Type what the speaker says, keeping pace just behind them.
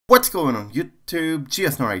What's going on YouTube?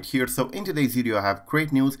 GSNorite here. So in today's video I have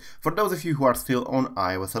great news for those of you who are still on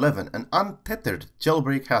iOS 11. An untethered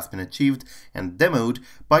jailbreak has been achieved and demoed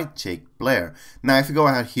by Jake Blair. Now if you go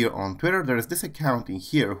ahead here on Twitter, there is this account in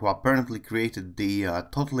here who apparently created the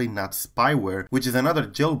Totally Not Spyware, which is another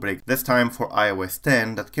jailbreak, this time for iOS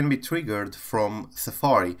 10, that can be triggered from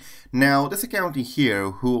Safari. Now this account in here,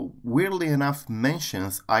 who weirdly enough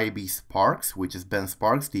mentions IB Sparks, which is Ben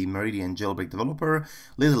Sparks, the Meridian Jailbreak Developer,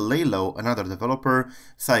 littlelailo, another developer,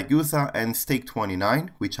 Siguza and Stake29,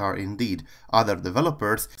 which are indeed other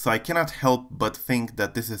developers, so I cannot help but think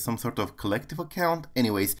that this is some sort of collective account.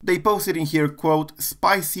 Anyways, they posted in here, quote,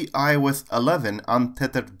 "Spicy iOS 11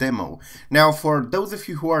 untethered demo." Now for those of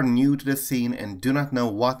you who are new to the scene and do not know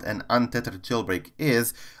what an untethered jailbreak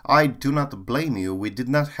is, I do not blame you. We did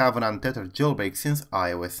not have an untethered jailbreak since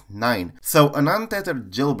iOS 9. So an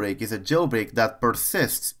untethered jailbreak is a jailbreak that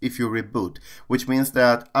persists if you reboot, which means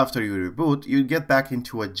that after you reboot, you get back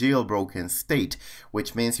into a jailbroken state,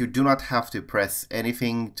 which means you do not have to press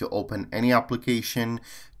anything to open any application,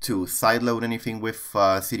 to sideload anything with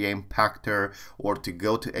Cydia Impactor, or to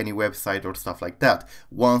go to any website or stuff like that.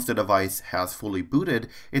 Once the device has fully booted,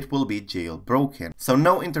 it will be jailbroken. So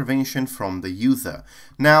no intervention from the user.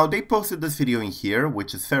 Now they posted this video in here,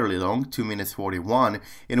 which is fairly long, 2 minutes 41,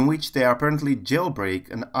 in which they apparently jailbreak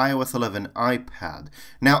an iOS 11 iPad.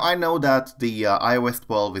 Now I know that the iOS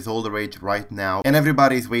 12 is all the rage right now, and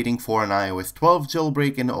everybody is waiting for an iOS 12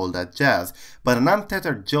 jailbreak and all that jazz, but an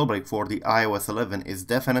untethered jailbreak for the iOS 11 is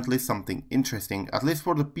definitely something interesting, at least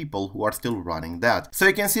for the people who are still running that. So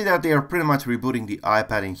you can see that they are pretty much rebooting the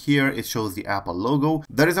iPad in here. It shows the Apple logo.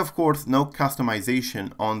 There is of course no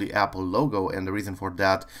customization on the Apple logo, and the reason for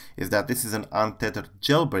that is that this is an untethered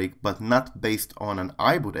jailbreak, but not based on an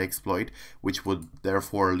iBoot exploit, which would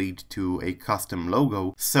therefore lead to a custom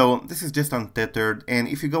logo. So this is just untethered, and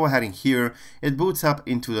if you go ahead in here, it boots up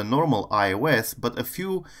into the normal iOS, but a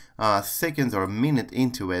few seconds or a minute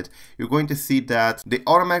into it, you're going to see that they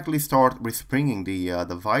automatically start respringing the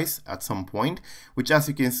device at some point, which as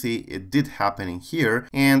you can see, it did happen in here,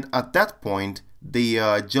 and at that point, the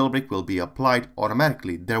jailbreak will be applied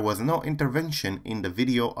automatically. There was no intervention in the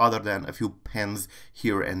video other than a few pens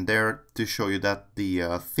here and there to show you that the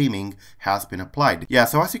theming has been applied. Yeah,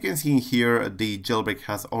 so as you can see in here, the jailbreak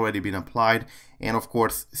has already been applied, and of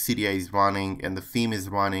course Cydia is running and the theme is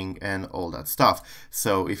running and all that stuff.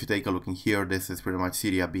 So if you take a look in here, this is pretty much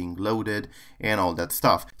Cydia being loaded and all that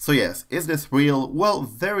stuff. So yes, is this real? Well,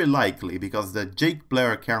 very likely, because the Jake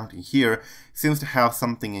Blair account in here seems to have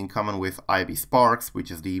something in common with IB Sparks,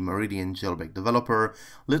 which is the Meridian Jailbreak Developer,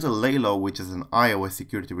 littlelailo, which is an iOS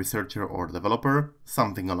security researcher or developer,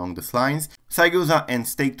 something along these lines, Siguza and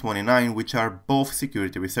Stake29, which are both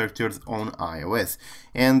security researchers on iOS.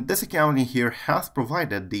 And this account in here has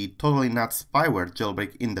provided the Totally Not Spyware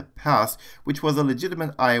jailbreak in the past, which was a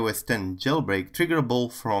legitimate iOS 10 jailbreak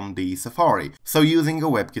triggerable from the Safari, so using a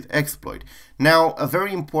WebKit exploit. Now, a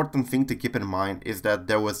very important thing to keep in mind is that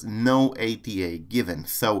there was no ATA given,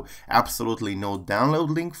 so absolutely no download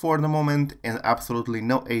link for the moment and absolutely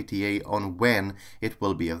no ATA on when it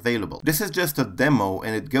will be available. This is just a demo,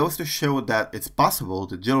 and it goes to show that it's possible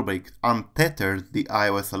to jailbreak untethered the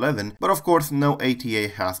iOS 11, but of course no ATA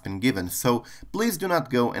has been given, so please do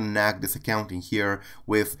not go and nag this account in here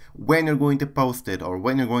with when you're going to post it or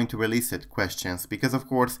when you're going to release it questions, because of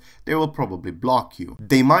course they will probably block you.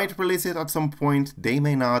 They might release it at some point, they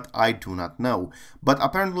may not, I do not know, but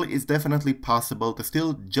apparently it's definitely possible to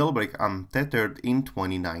still jailbreak untethered in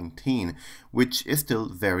 2019, which is still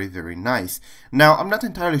very nice. Now I'm not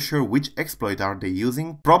entirely sure which exploit are they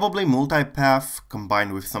using, probably multipath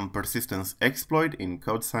combined with some persistence exploit in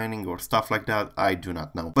code signing or stuff like that, I do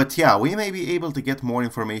not know. But yeah, we may be able to get more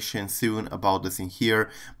information soon about this in here,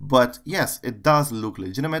 but yes, it does look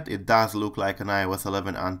legitimate, it does look like an iOS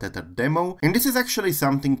 11 untethered demo, and this is actually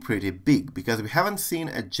something pretty big, because we haven't seen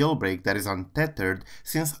a jailbreak that is untethered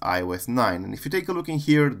since iOS 9, and if you take a look in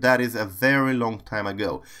here, that is a very long time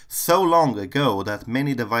ago. So long ago that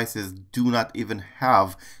many devices do not even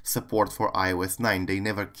have support for iOS 9, they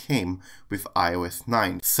never came with iOS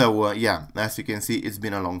 9. So yeah, as you can see, it's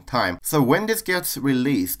been a long time. So when this gets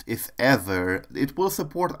released, if ever, it will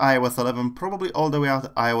support iOS 11 probably all the way out to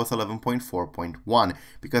iOS 11.4.1,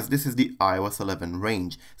 because this is the iOS 11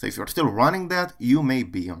 range. So if you're still running that, you may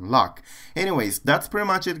be on luck. Anyways, that's pretty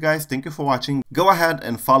much it guys, thank you for watching. Go ahead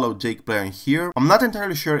and follow Jake Blair Blair in here. I'm not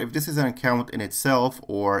entirely sure if this is an account in itself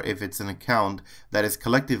or if it's an account that is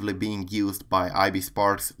collectively being used by IB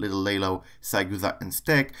Sparks, littlelailo, Siguza, and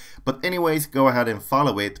Stick. But anyways, go ahead and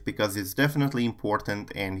follow it because it's definitely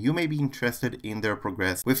important and you may be interested in their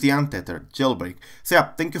progress with the untethered jailbreak. So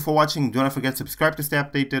yeah, thank you for watching. Do not forget to subscribe to stay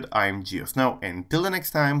updated. I'm GeoSnow, and until the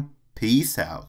next time, peace out.